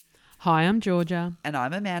Hi, I'm Georgia. And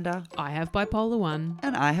I'm Amanda. I have bipolar 1.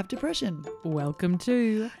 And I have depression. Welcome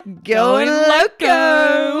to Going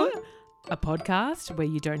Loco! A podcast where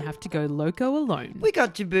you don't have to go loco alone. We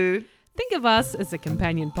got you, boo. Think of us as a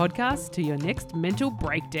companion podcast to your next mental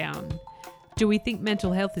breakdown. Do we think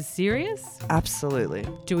mental health is serious? Absolutely.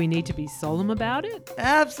 Do we need to be solemn about it?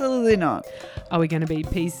 Absolutely not. Are we going to be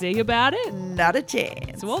PC about it? Not a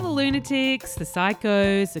chance. So all the lunatics, the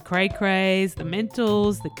psychos, the cray-crays, the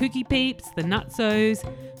mentals, the kooky peeps, the nutsos,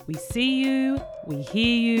 we see you, we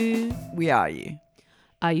hear you. We are you.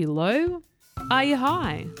 Are you low? Are you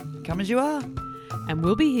high? Come as you are. And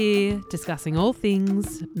we'll be here discussing all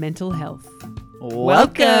things mental health.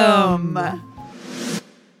 Welcome.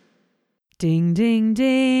 Ding, ding,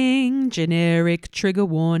 ding. Generic trigger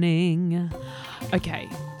warning. Okay,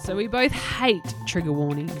 so we both hate trigger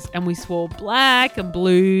warnings and we swore black and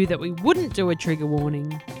blue that we wouldn't do a trigger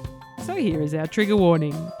warning. So here is our trigger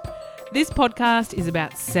warning. This podcast is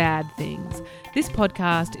about sad things. This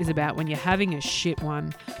podcast is about when you're having a shit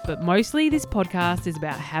one. But mostly this podcast is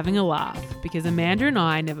about having a laugh because Amanda and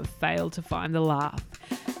I never fail to find the laugh.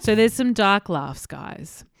 So there's some dark laughs,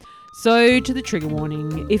 guys. So to the trigger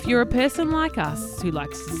warning, if you're a person like us who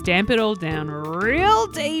likes to stamp it all down real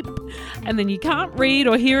deep and then you can't read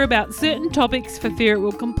or hear about certain topics for fear it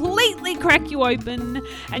will completely crack you open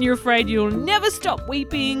and you're afraid you'll never stop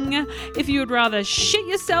weeping, if you would rather shit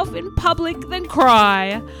yourself in public than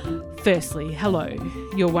cry, firstly, hello,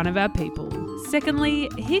 you're one of our people. Secondly,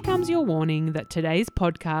 here comes your warning that today's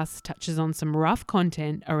podcast touches on some rough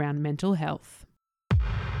content around mental health.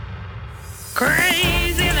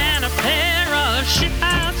 Crazy than a pair of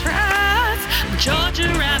shithouse rats, Georgia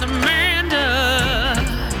and Amanda.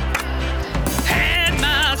 Head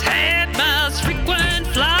miles, frequent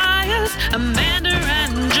flyers, Amanda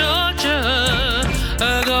and Georgia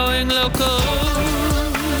are going loco.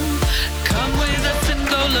 Come with us and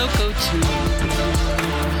go loco too.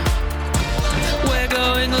 We're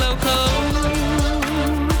going loco.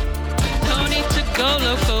 No need to go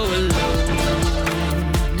loco alone.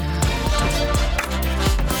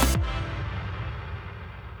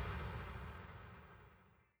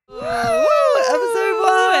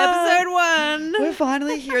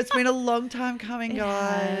 Finally here. It's been a long time coming,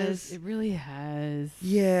 guys. It really has.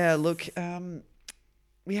 Yeah, look,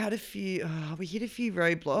 we had a few, we hit a few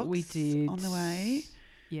roadblocks. We did. On the way.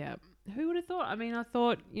 Yeah. Who would have thought? I mean, I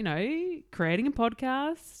thought, creating a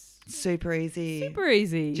podcast. Super easy. Super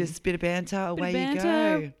easy. Just a bit of banter, away you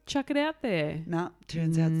go. Chuck it out there. No,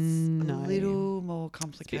 turns out it's a little more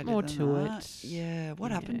complicated more than to that. it. Yeah.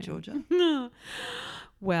 What happened, Georgia?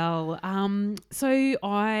 Well, so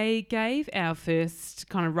I gave our first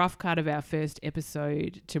kind of rough cut of our first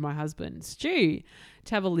episode to my husband, Stu,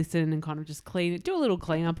 to have a listen and kind of just do a little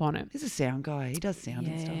clean up on it. He's a sound guy. He does sound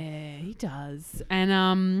and stuff. Yeah, he does.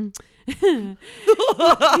 And he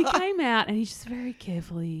came out and he just very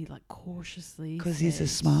carefully, cautiously, because he's a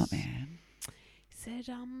smart man. He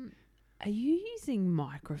said, are you using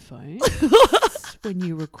microphones when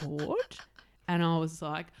you record? And I was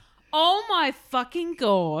like, oh my fucking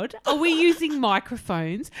God, are we using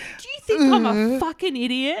microphones? Do you think I'm a fucking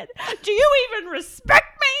idiot? Do you even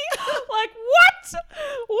respect me? What?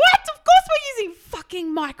 Of course we're using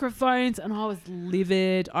fucking microphones. And I was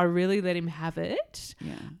livid. I really let him have it.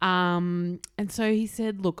 Yeah. And so he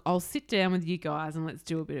said, look, I'll sit down with you guys and let's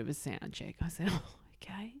do a bit of a sound check. I said, oh,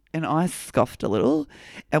 okay. And I scoffed a little.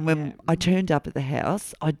 And when I turned up at the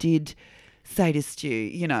house, I did say to Stu,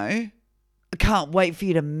 I can't wait for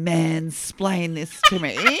you to mansplain this to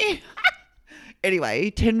me. Anyway,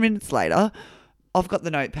 10 minutes later, I've got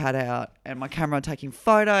the notepad out and my camera taking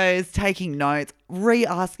photos, taking notes,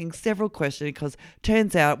 re-asking several questions because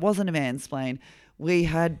turns out it wasn't a mansplain. We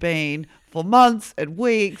had been for months and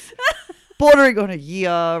weeks, bordering on a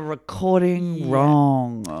year, recording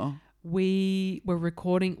wrong. We were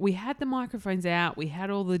recording. We had the microphones out. We had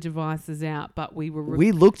all the devices out, but we were...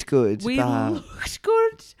 we looked good. We looked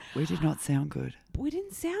good. We did not sound good. We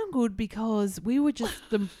didn't sound good because we were just...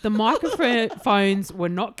 The microphones were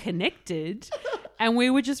not connected and we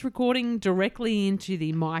were just recording directly into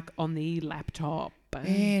the mic on the laptop.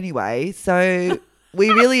 Anyway, so... we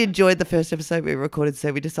really enjoyed the first episode we recorded,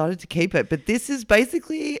 so we decided to keep it. But this is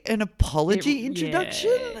basically an apology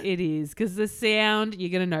introduction. Yeah, it is, because the sound, you're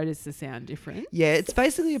going to notice the sound difference. Yeah, it's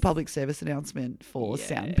basically a public service announcement for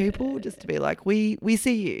sound people, just to be like, we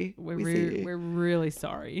see you. We're really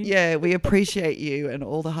sorry. Yeah, we appreciate you and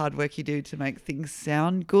all the hard work you do to make things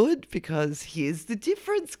sound good, because here's the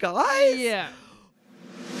difference, guys. Yeah.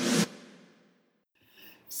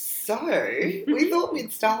 So, we thought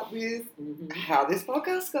we'd start with how this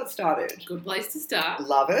podcast got started. Good place to start.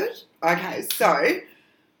 Love it. Okay, so I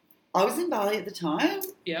was in Bali at the time.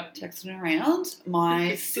 Yep. Texting around.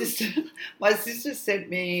 My sister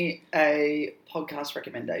sent me a podcast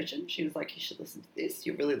recommendation. She was like, you should listen to this.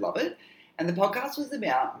 You'll really love it. And the podcast was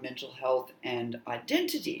about mental health and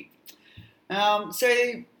identity.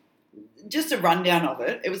 So just a rundown of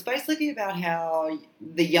it. It was basically about how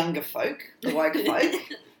the younger folk, the woke folk,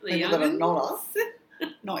 people that are not us,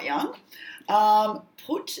 not young,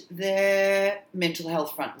 put their mental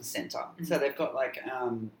health front and centre. Mm-hmm. So they've got like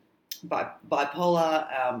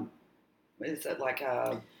bipolar, is it like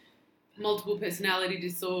a... multiple personality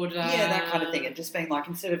disorder. Yeah, that kind of thing. And just being like,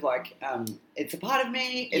 instead of like, it's a part of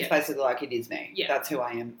me, it's basically like, it is me. Yeah. That's who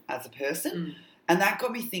I am as a person. And that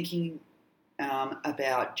got me thinking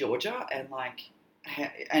about Georgia and like,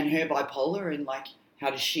 and her bipolar and like, how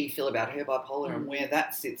does she feel about her bipolar and where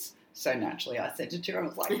that sits so naturally. I sent it to her. I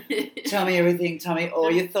was like, tell me everything. Tell me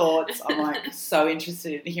all your thoughts. I'm like so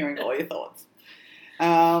interested in hearing all your thoughts.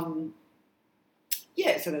 Yeah,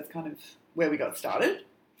 so that's kind of where we got started.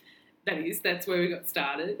 That's where we got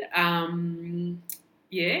started.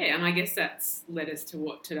 Yeah, and I guess that's led us to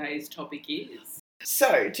what today's topic is.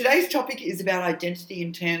 So today's topic is about identity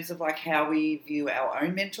in terms of like how we view our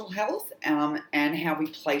own mental health and how we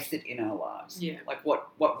place it in our lives. Yeah. Like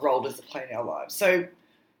what role does it play in our lives? So,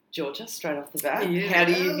 Georgia, straight off the bat, how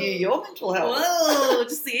do you view your mental health? Whoa,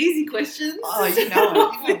 just the easy questions. Oh, you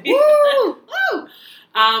know it. Woo!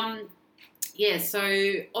 Woo! Yeah, so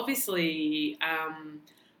obviously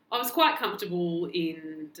I was quite comfortable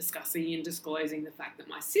in discussing and disclosing the fact that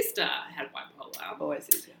my sister had bipolar. Always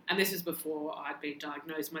is, yeah. And this was before I'd been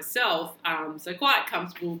diagnosed myself. So quite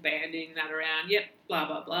comfortable banding that around. Yep, blah,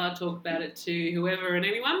 blah, blah. Talk about it to whoever and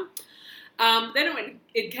anyone. Then when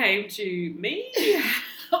it came to me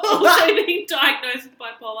also being diagnosed with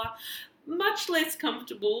bipolar, much less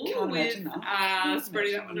comfortable with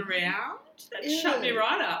spreading that one around. That shut me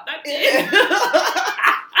right up. That did.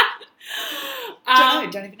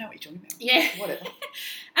 Don't even know what you're talking about. Yeah. Whatever.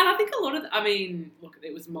 And I think a lot of, look,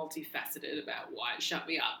 it was multifaceted about why it shut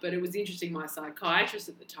me up, but it was interesting. My psychiatrist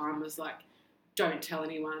at the time was like, don't tell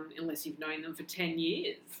anyone unless you've known them for 10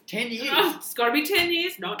 years. 10 years? Oh, it's got to be 10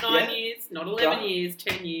 years, not 9 years, not 11 years,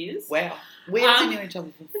 10 years. Wow. We only knew each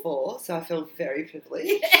other for 4, so I feel very privileged.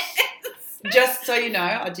 Yes. Just so you know,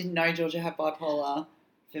 I didn't know Georgia had bipolar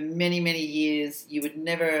for many, many years. You would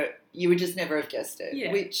just never have guessed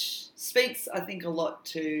it, which speaks, I think, a lot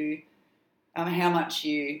to how much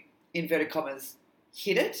you, inverted commas,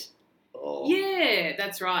 hid it. Or... Yeah,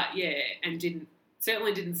 that's right, yeah, and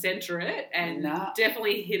certainly didn't centre it and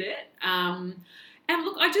definitely hid it. And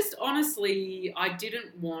look, I just honestly, I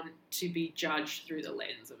didn't want to be judged through the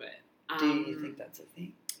lens of it. Do you think that's a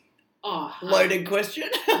thing? Oh, loaded question.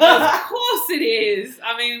 Of course it is.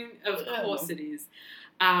 I mean, of course it is.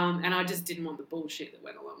 And I just didn't want the bullshit that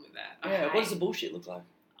went along with that. Yeah, what does the bullshit look like?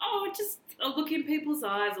 Oh, just a look in people's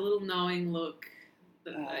eyes, a little knowing look.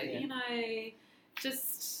 That you know,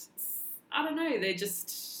 just, I don't know, they're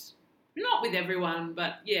just, not with everyone,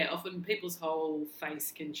 but yeah, often people's whole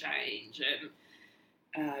face can change.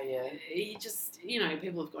 And you just, you know,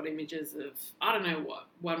 people have got images of, I don't know what,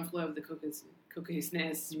 one flew over the cuckoo's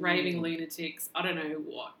nest, raving lunatics, I don't know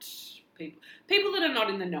what. People that are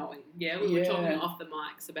not in the knowing, we were talking off the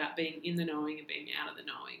mics about being in the knowing and being out of the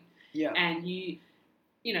knowing. Yeah. And you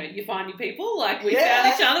know, you find your people, like we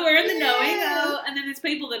found each other, we're in the knowing, and then there's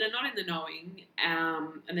people that are not in the knowing,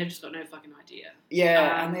 and they've just got no fucking idea.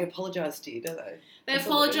 Yeah, and they apologise to you, don't they? They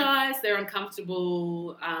apologise, they're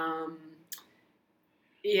uncomfortable,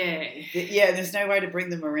 Yeah, there's no way to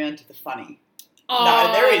bring them around to the funny. Oh,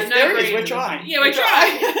 no, there is. We're trying. Yeah, we're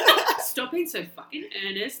trying. Stop being so fucking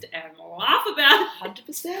earnest and laugh about it.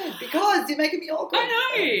 100%. Because you're making me awkward.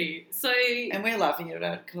 I know. And we're laughing at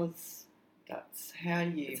it because that's how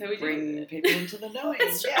you bring people into the knowing.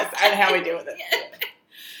 Yes, right. And how we deal with it. Yeah.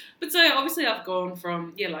 But so obviously I've gone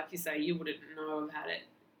from, like you say, you wouldn't know I've had it,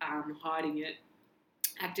 hiding it,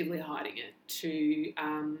 actively hiding it, to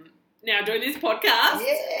now doing this podcast.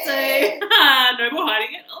 Yeah. So no more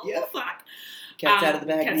hiding it. Oh, fuck. Cat's out of the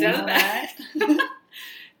bag. Cat's out of the bag.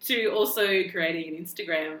 To also creating an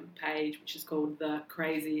Instagram page, which is called The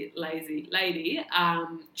Crazy Lazy Lady.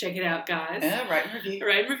 Check it out, guys. Yeah, rate and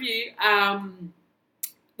review.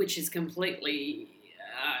 Which is completely,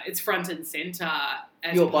 it's front and centre.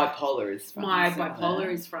 Your bipolar is front and centre. My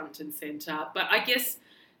bipolar is front and centre. But I guess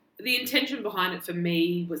the intention behind it for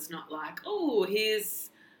me was not like, oh, here's,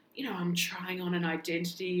 I'm trying on an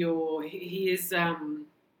identity, or here's, I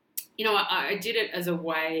did it as a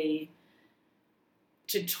way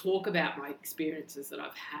to talk about my experiences that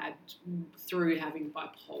I've had through having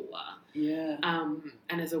bipolar. Yeah.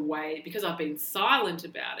 And as a way, because I've been silent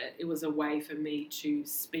about it, it was a way for me to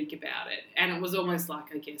speak about it. And it was almost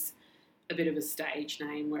like, I guess, a bit of a stage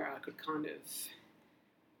name where I could kind of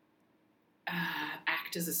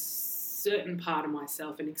act as a certain part of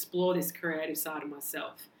myself and explore this creative side of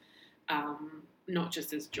myself. Not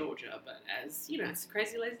just as Georgia, but as, you know, it's a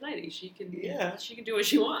crazy lazy lady. She can do what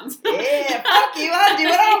she wants. Yeah, fuck you, I do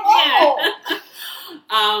what I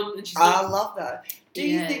want. And she's I love that. Do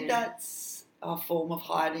you think that's a form of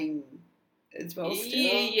hiding as well still?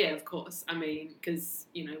 Yeah, of course. I mean, because,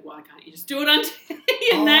 you know, why can't you just do it under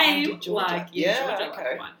your Under name? Georgia. Like, Georgia,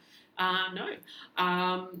 okay. Like, no.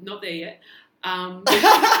 Not there yet.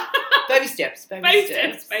 Baby steps.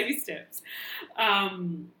 Baby steps.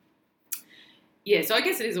 Yeah, so I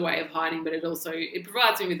guess it is a way of hiding, but it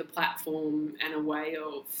provides me with a platform and a way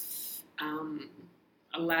of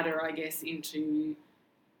a ladder, I guess, into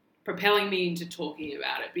propelling me into talking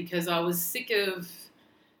about it, because I was sick of,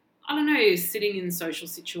 I don't know, sitting in social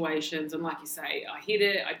situations and, like you say, I hid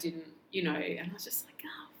it, I didn't, you know, and I was just like,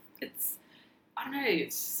 I don't know,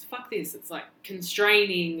 it's just, fuck this. It's like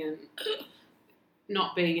constraining and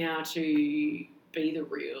not being able to be the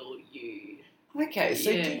real you. Okay,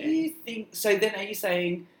 so do you think, so then are you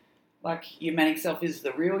saying like your manic self is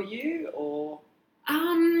the real you, or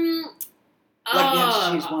like you have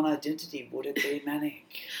to choose one identity, would it be manic?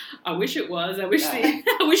 I wish it was. I wish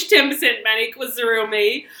 10% manic was the real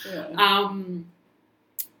me.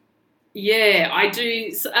 Yeah. I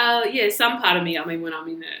do. Some part of me, I mean, when I'm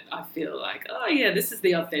in it, I feel like, oh yeah, this is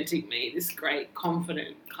the authentic me, this great,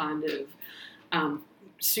 confident kind of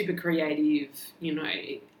super creative, you know.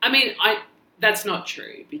 I mean, that's not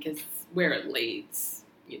true, because where it leads,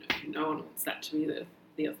 you know, no one wants that to be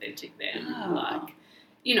the authentic then. Like,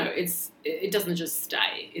 you know, it doesn't just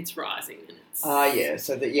stay, it's rising and it's... yeah,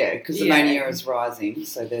 so because the mania is rising,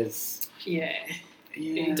 so there's... Yeah.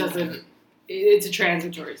 It doesn't... It's a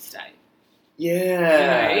transitory state.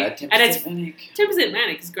 Yeah, you know? 10% and it's, manic. 10%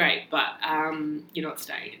 manic is great, but you're not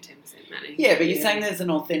staying at 10% manic. Yeah, but you're saying there's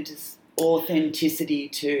an authenticity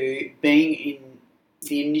to being in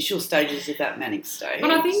the initial stages of that manic state. But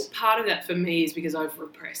I think part of that for me is because I've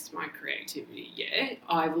repressed my creativity,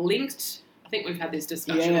 I've linked... I think we've had this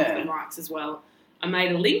discussion off the mics as well. I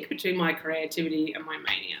made a link between my creativity and my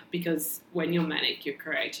mania, because when you're manic, your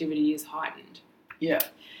creativity is heightened. Yeah.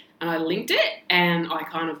 And I linked it, and I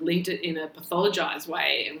kind of linked it in a pathologized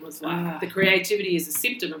way and was like, the creativity is a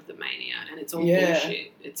symptom of the mania, and it's all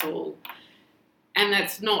bullshit. It's all... And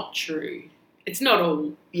that's not true. It's not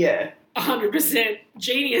all 100%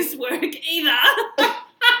 genius work either.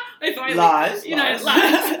 If only, lies.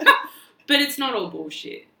 Lies. But it's not all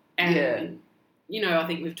bullshit. And, you know, I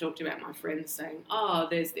think we've talked about my friends saying, oh,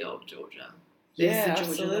 there's the old Georgia. There's the Georgia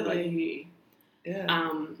absolutely. that I knew.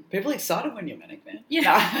 Yeah. People are excited when you're manic, man.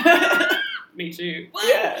 Yeah. Me too.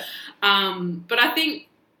 Yeah. But I think,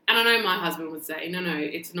 and I know my husband would say, no,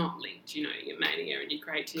 it's not linked. You know, your mania and your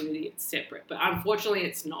creativity, it's separate. But unfortunately,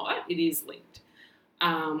 it's not. It is linked.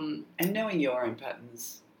 And knowing your own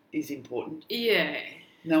patterns is important. Yeah.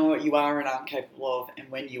 Know what you are and aren't capable of, and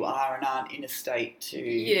when you are and aren't in a state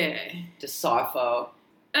to decipher.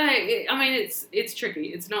 I mean, it's tricky.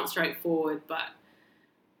 It's not straightforward, but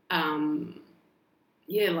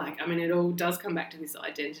it all does come back to this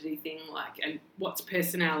identity thing, like, and what's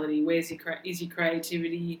personality? Where's is your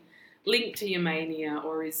creativity linked to your mania,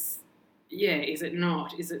 or is it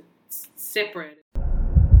not? Is it separate?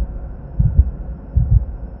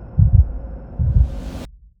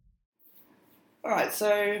 All right,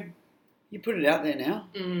 so you put it out there now.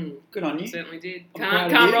 Good on you. Certainly did. I'm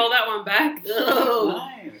Can't roll that one back. No,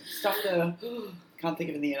 stuff the... Can't think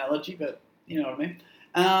of the analogy, but you know what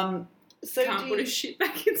I mean. So can't put a shit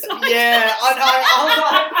back inside. Yeah, I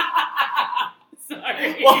know.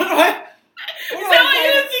 Sorry. What do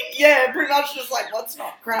yeah, pretty much just like, what's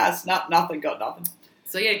not crass? Nothing, got nothing.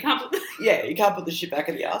 So yeah, can't put you can't put the shit back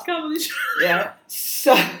in the ass. Can't put the shit. Yeah.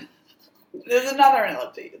 So there's another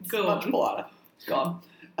analogy. It's Go much on. politer. Gone.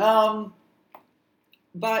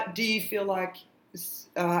 But do you feel like,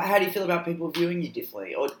 how do you feel about people viewing you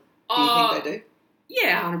differently, or do you think they do?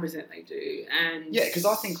 Yeah, 100% they do. And yeah, because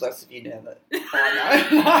I think less of you now that I know.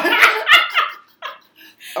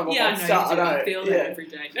 I know. I feel that every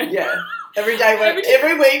day. Yeah. Every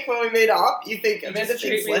week when we meet up, you think Amanda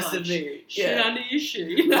thinks less like of me. Shit under your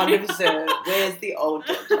shoe. 100%. Where's the old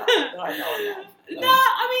Georgia that I know I have? No,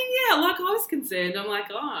 I mean, like, I was concerned. I'm like,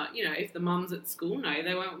 if the mums at school know,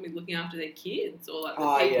 they won't be looking after their kids, or like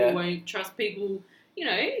the people won't trust people you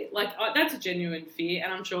know, like that's a genuine fear,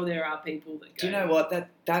 and I'm sure there are people that go. Do you know what?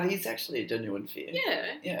 That is actually a genuine fear.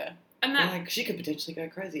 Yeah. Yeah. And that, like she could potentially go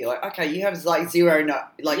crazy. Like, okay, you have like zero, you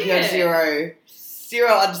Yeah. have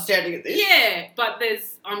zero understanding of this. yeah, but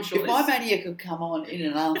I'm sure If my mania could come on in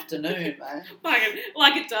an afternoon, man.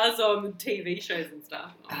 like it does on TV shows and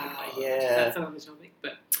stuff. Oh my God. Yeah. That's another topic,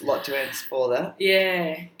 but A lot to answer for that.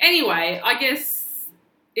 yeah. Anyway, I guess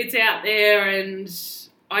it's out there, and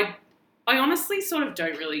I honestly sort of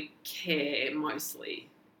don't really care mostly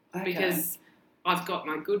Okay. because I've got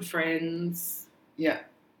my good friends. Yeah.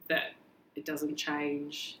 That it doesn't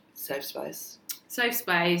change. Safe space. Safe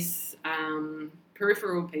space.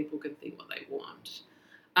 Peripheral people can think what they want.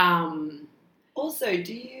 Also,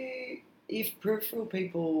 if peripheral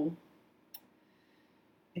people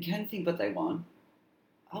can think what they want,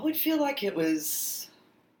 I would feel like it was,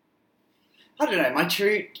 I don't know, my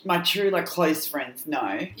true like close friends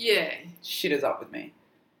know. Yeah. Shit is up with me.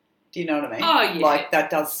 Do you know what I mean? Oh, yeah. Like that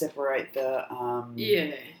does separate the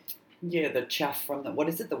Yeah. Yeah, the chaff from the, what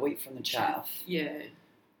is it? The wheat from the chaff. Yeah.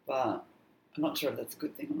 But I'm not sure if that's a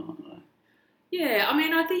good thing or not. I don't know. Yeah, I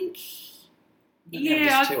mean, I think... Maybe I'm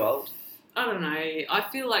just too old. I don't know. I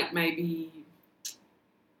feel like maybe...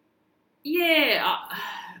 Yeah,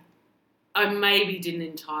 I maybe didn't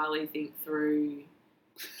entirely think through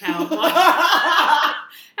how it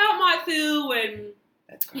might feel when...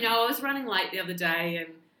 That's great. You know, I was running late the other day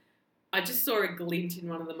and I just saw a glint in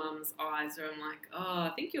one of the mum's eyes where I'm like, oh,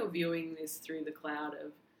 I think you're viewing this through the cloud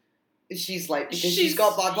of... She's late because she's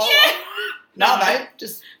got bipolar. Yeah. No, mate.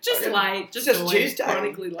 Just late. Just always Tuesday. Tuesday.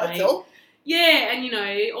 Chronically late. That's all. Yeah, and, you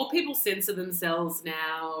know, or people censor themselves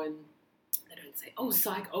now and they don't say, oh,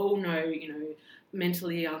 psych, oh, no, you know,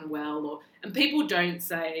 mentally unwell. And people don't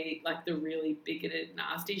say, like, the really bigoted,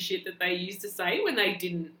 nasty shit that they used to say when they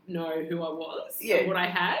didn't know who I was or what I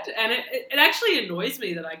had. And it actually annoys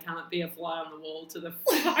me that I can't be a fly on the wall to the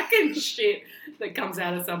fucking shit that comes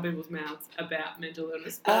out of some people's mouths about mental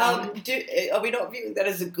illness. Are we not viewing that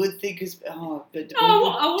as a good thing? Because do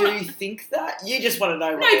you think that? You just want to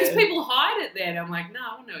know. No, because people hide it there. And I'm like, no,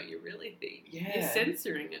 I want to know what you really think. Yeah. You're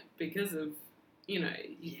censoring it because of, you know,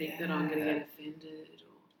 you think that I'm going to get offended,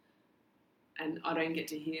 and I don't get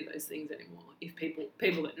to hear those things anymore. If people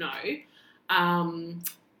that know,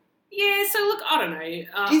 yeah. So look, I don't know.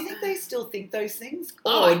 Do you think they still think those things,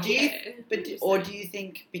 or do you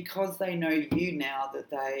think because they know you now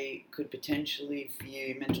that they could potentially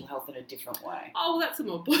view mental health in a different way? Oh, well, that's a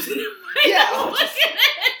more positive way. Yeah.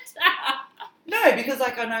 No, because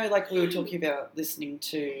like I know, like we were talking about listening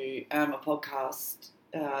to a podcast.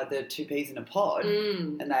 The 2 Peas in a Pod,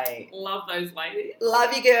 and they love those ladies.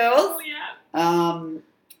 Love you, girls. Oh,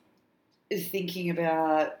 yeah. Thinking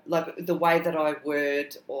about like the way that I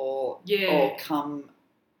word or come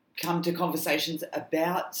to conversations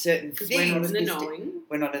about certain things. We're not in the knowing.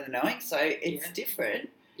 We're not in the knowing, so it's different.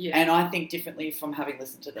 Yeah. And I think differently from having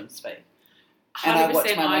listened to them speak. 100% And I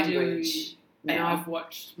watch my language now. And I've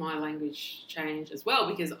watched my language change as well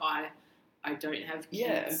because I don't have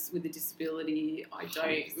kids with a disability. I don't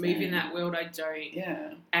 100%. move in that world. I don't.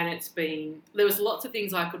 Yeah. And there was lots of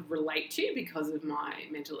things I could relate to because of my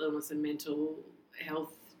mental illness and mental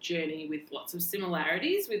health journey with lots of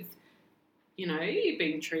similarities with, you know,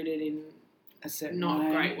 being treated in a certain not way.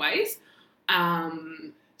 Great ways.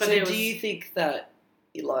 But so do you think that,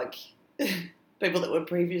 like, people that were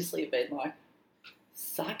previously been like,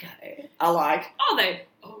 psycho, are like...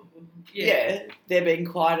 they're being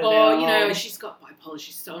quieter now. Oh, you know, she's got bipolar,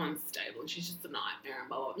 she's so unstable, and she's just a nightmare, and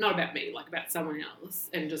blah, blah, blah. Not about me, like about someone else,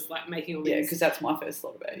 and just like making all these... Yeah, because that's my first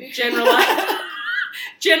thought about you.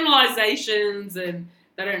 Generalizations, and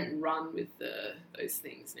they don't run with those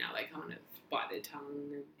things now. They kind of bite their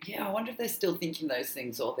tongue. And, yeah, I wonder if they're still thinking those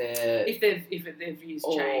things, or they're... If their views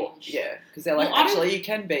change. Yeah, because they're like, actually, you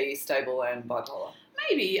can be stable and bipolar.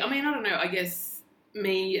 Maybe. I mean, I don't know. I guess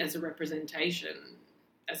me as a representation,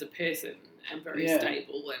 as a person, am very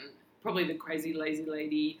stable, and probably the Crazy Lazy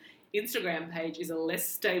Lady Instagram page is a less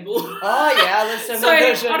stable. Oh yeah, let's have so I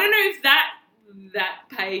don't know if that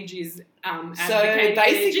page is advocating so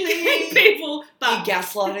basically and educating people, but you're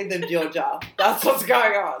gaslighting them, Georgia. That's what's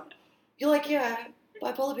going on. You're like, yeah,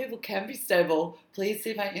 bipolar people can be stable. Please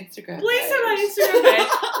see my Instagram. Please see my Instagram page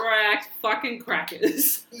where I act fucking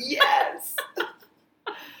crackers. Yes.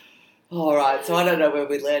 All right, so I don't know where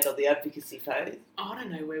we land on the advocacy phase. I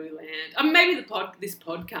don't know where we land. Maybe this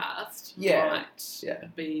podcast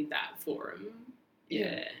might be that forum.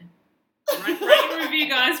 Yeah. Rate and review,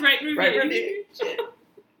 guys. Rate and review. Rate and review.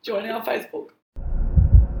 Join our Facebook.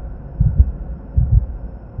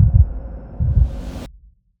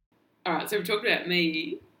 All right, so we've talked about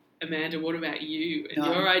me. Amanda, what about you and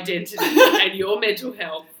No. your identity and your mental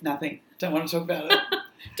health? Nothing. Don't want to talk about it.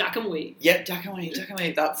 Duck and weave. Yep, duck and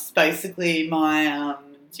weave. That's basically my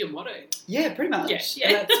It's your motto. yeah, pretty much. Yeah.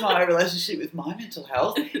 And that's my relationship with my mental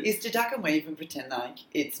health is to duck and weave and pretend like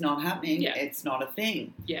it's not happening. Yeah. It's not a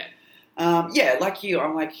thing. Yeah. Yeah, like you,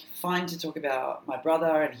 I'm like fine to talk about my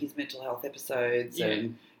brother and his mental health episodes Yeah.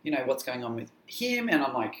 and what's going on with him, and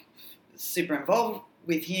I'm like super involved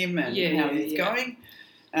with him and Yeah, how he's yeah. going.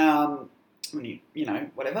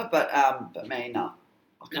 Whatever. But me, no,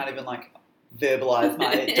 I can't even like verbalize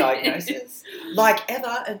my diagnosis like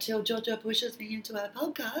ever until Georgia pushes me into our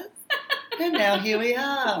podcast, and now here we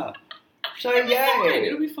are. So It'll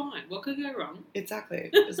yay! be fine. What could go wrong?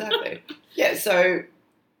 Exactly. Yeah. So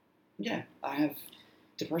yeah, I have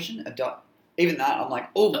depression. Even that, I'm like,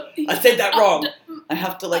 oh, I said that wrong. I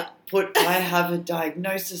have to like I have a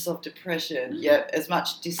diagnosis of depression. Yet as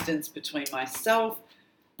much distance between myself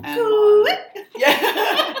and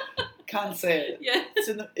yeah, can't say it. Yeah.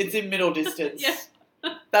 It's in middle distance. Yeah.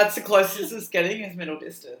 That's the closest it's getting is middle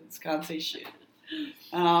distance. Can't see shit.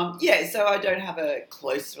 Yeah, so I don't have a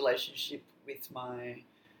close relationship with my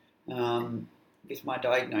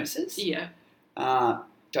diagnosis. Yeah. Don't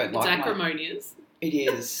It's like acrimonious. It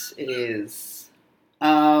is.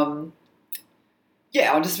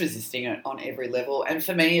 Yeah, I'm just resisting it on every level. And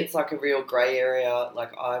for me, it's like a real grey area.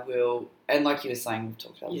 Like I will, and like you were saying, we've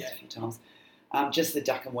talked about this a few times, just the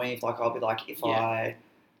duck and weave. Like I'll be like, if I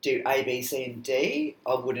do A, B, C, and D,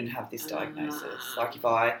 I wouldn't have this diagnosis. Like if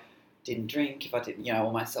I didn't drink, if I didn't,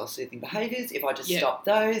 all my self-soothing behaviours, if I just stopped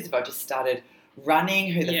those, if I just started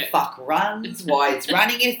running, who the fuck runs? Why is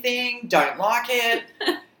running a thing? Don't like it.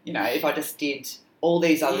 If I just did all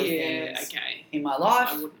these other things in my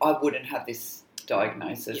life, I wouldn't have this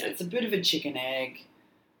diagnosis. Yeah. It's a bit of a chicken egg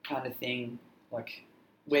kind of thing. Like,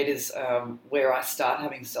 where I start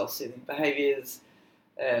having self-soothing behaviours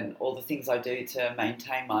and all the things I do to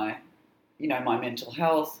maintain my, my mental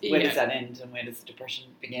health. Where does that end and where does the depression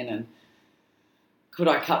begin? And could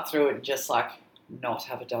I cut through it and just like not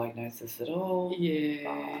have a diagnosis at all?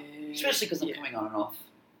 Yeah. Especially because I'm coming on and off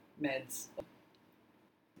meds.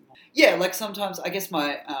 Yeah, like sometimes I guess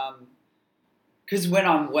my because when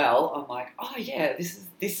I'm well, I'm like, oh yeah, this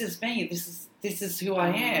is me. This is who I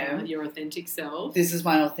am. Your authentic self. This is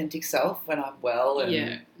my authentic self when I'm well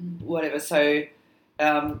and whatever. So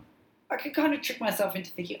I could kind of trick myself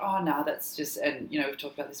into thinking, oh no, that's just, and we've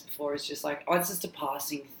talked about this before. It's just like, oh, it's just a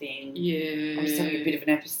passing thing. Yeah. I'm just having a bit of an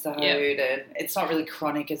episode, and it's not really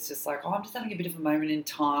chronic. It's just like, oh, I'm just having a bit of a moment in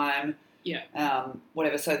time. Yeah.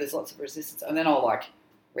 Whatever. So there's lots of resistance, and then I'll like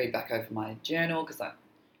read back over my journal because I'm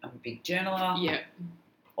a big journaler. Yeah.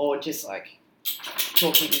 Or just like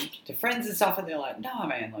talking to friends and stuff, and they're like, no,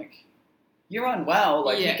 man, like you're unwell.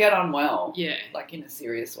 Like you get unwell. Yeah. Like in a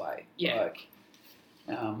serious way. Yeah. Like,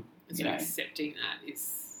 so accepting that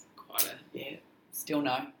is quite a... Still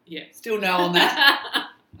no. Yeah. Still no on that.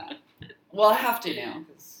 No. Well, I have to now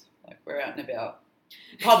because like we're out and about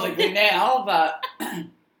publicly now, but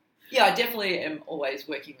yeah, I definitely am always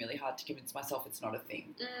working really hard to convince myself it's not a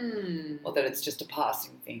thing or that it's just a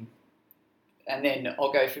passing thing. And then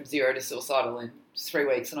I'll go from 0 to suicidal in 3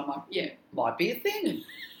 weeks and I'm like, might be a thing.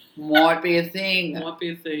 Might be a thing. Might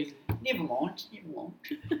be a thing. Never mind.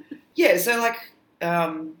 Yeah, so like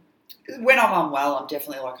when I'm unwell, I'm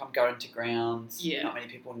definitely like I'm going to grounds. Not many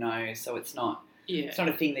people know, so it's not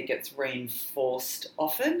a thing that gets reinforced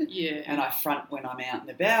often. Yeah. And I front when I'm out and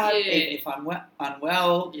about, even if I'm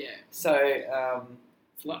unwell. Yeah. So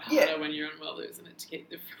it's a lot harder when you're unwell, isn't it, to keep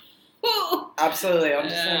the absolutely. I'm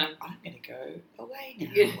just like, I'm going to go away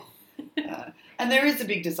now. Yeah. And there is a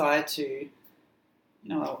big desire to,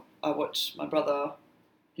 I watch my brother,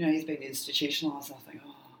 he's been institutionalised and I think,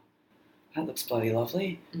 oh, that looks bloody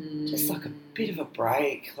lovely. Just like a bit of a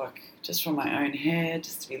break, like just from my own hair,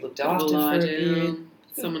 just to be looked after for a bit.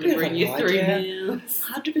 Someone to bring you 3 meals.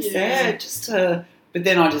 100%. Just to, but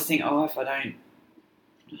then I just think, oh, if I don't,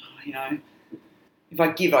 if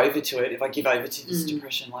I give over to it, if I give over to this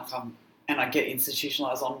depression, and I get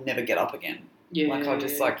institutionalised, I'll never get up again. Yeah. Like I'll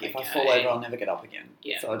just if I fall over, I'll never get up again.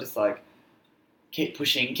 Yeah. So I just keep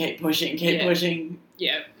pushing.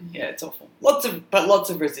 Yeah. Yeah, it's awful. Lots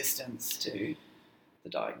of resistance to the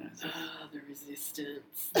diagnosis. The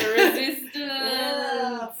resistance. The resistance.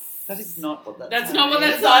 That is not what that's not what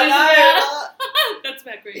that is. song is about. That's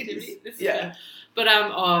about creativity. But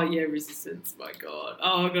resistance. My God.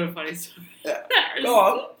 Oh, I've got a funny story. Yeah. Go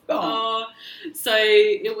on. So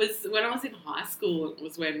it was when I was in high school. It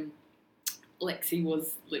was when Lexi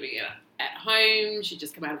was living at home. She'd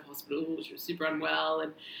just come out of hospital. She was super unwell,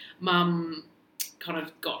 and Mum kind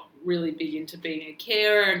of got really big into being a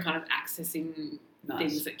carer and kind of accessing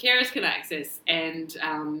things that carers can access, and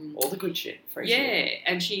all the good shit. Free yeah, shit.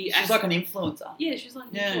 and she's like an influencer. Yeah, she's like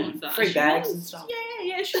an influencer. Free bags and stuff.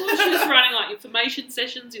 Yeah, she was running like information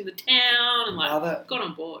sessions in the town and like got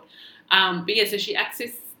on board. But yeah, so she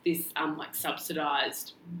accessed this like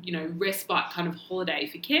subsidised, respite kind of holiday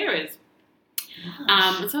for carers.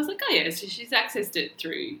 Nice. And so I was like, oh yeah, so she's accessed it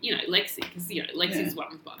through, Lexi, because Lexi's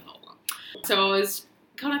one with bipolar. So I was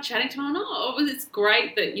kind of chatting to her, and it's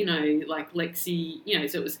great that like Lexi,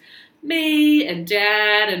 so it was me and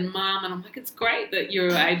Dad and Mum, and I'm like, it's great that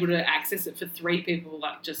you're able to access it for 3 people,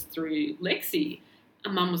 like just through Lexi.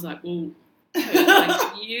 And Mum was like, well,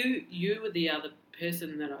 like, you were the other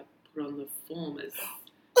person that I put on the form as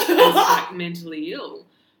like mentally ill.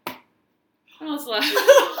 And I was like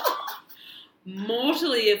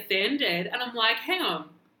mortally offended, and I'm like, hang on,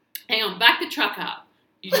 back the truck up.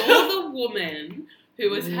 You're the woman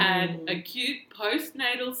who has had acute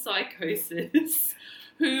postnatal psychosis,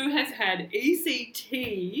 who has had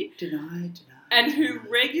ECT, denied, and who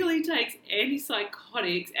regularly takes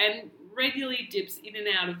antipsychotics and regularly dips in and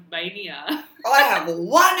out of mania. I have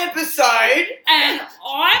 1 episode, and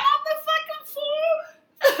I'm on the fucking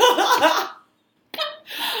form.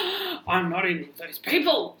 I'm not eating with those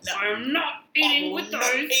people. No, I'm not eating with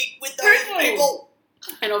those people.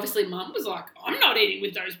 And obviously Mum was like, I'm not eating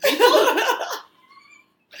with those people.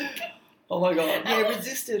 Oh my God. Yeah,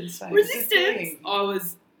 resistance. Resistance. I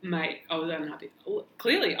was unhappy.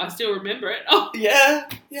 Clearly, I still remember it. Oh, yeah.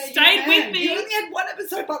 Stayed with me. You only had 1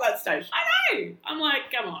 episode by that stage. I know. I'm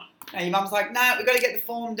like, come on. And your mum's like, no, we've got to get the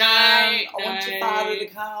form done. I want your father to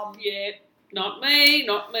come. Yeah. Not me.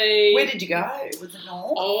 Where did you go? Was it nice?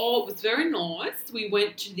 Oh, it was very nice. We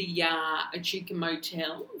went to the Echuca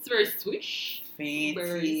Motel. It's very swish.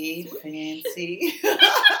 Fancy.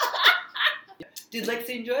 Did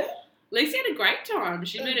Lexi enjoy it? Lexi had a great time.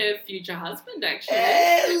 She met her future husband, actually.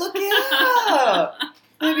 Hey, look out.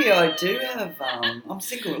 Maybe I do have, I'm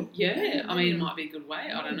single. Yeah, I mean, it might be a good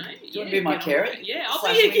way. I don't know. Do you want to be my carer? Yeah,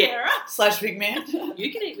 I'll be your carer. / big man.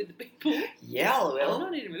 You can eat with the people. Yeah, I will. I'm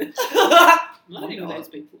not eating with those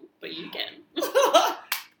people, but you can.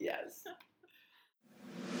 Yes.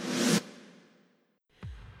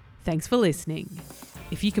 Thanks for listening.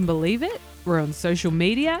 If you can believe it, we're on social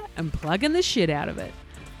media and plugging the shit out of it.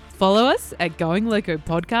 Follow us at Going Loco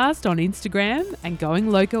Podcast on Instagram and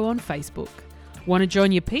Going Loco on Facebook. Want to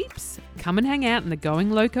join your peeps? Come and hang out in the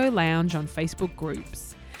Going Loco Lounge on Facebook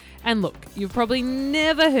groups. And look, you've probably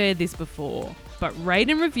never heard this before, but rate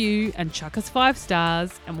and review and chuck us 5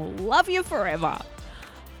 stars and we'll love you forever.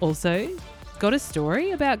 Also, got a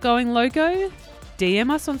story about Going Loco?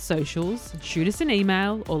 DM us on socials, shoot us an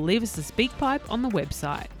email, or leave us a speak pipe on the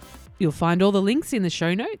website. You'll find all the links in the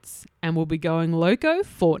show notes, and we'll be going loco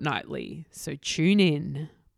fortnightly, so tune in.